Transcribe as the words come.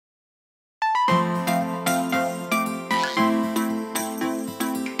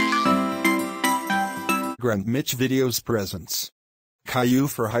Grand Mitch Videos presents Caillou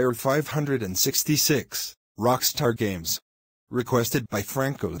for Hire 566, Rockstar Games. Requested by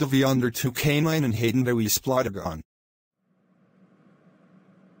Franco the Under 2K9 and Hayden Dewey Splotagon.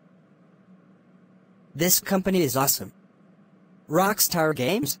 This company is awesome. Rockstar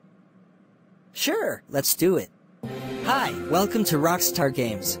Games? Sure, let's do it. Hi, welcome to Rockstar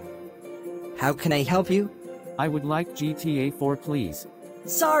Games. How can I help you? I would like GTA 4 please.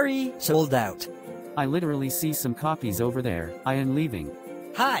 Sorry, sold out. I literally see some copies over there. I am leaving.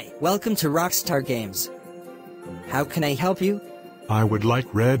 Hi, welcome to Rockstar Games. How can I help you? I would like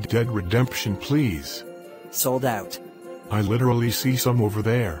Red Dead Redemption please. Sold out. I literally see some over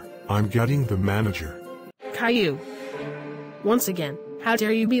there. I'm getting the manager. Caillou. Once again, how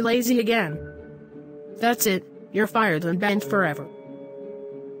dare you be lazy again? That's it, you're fired and banned forever.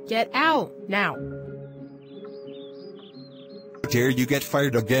 Get out, now. Dare you get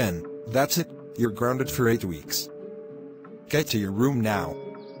fired again? That's it, you're grounded for 8 weeks. Get to your room now.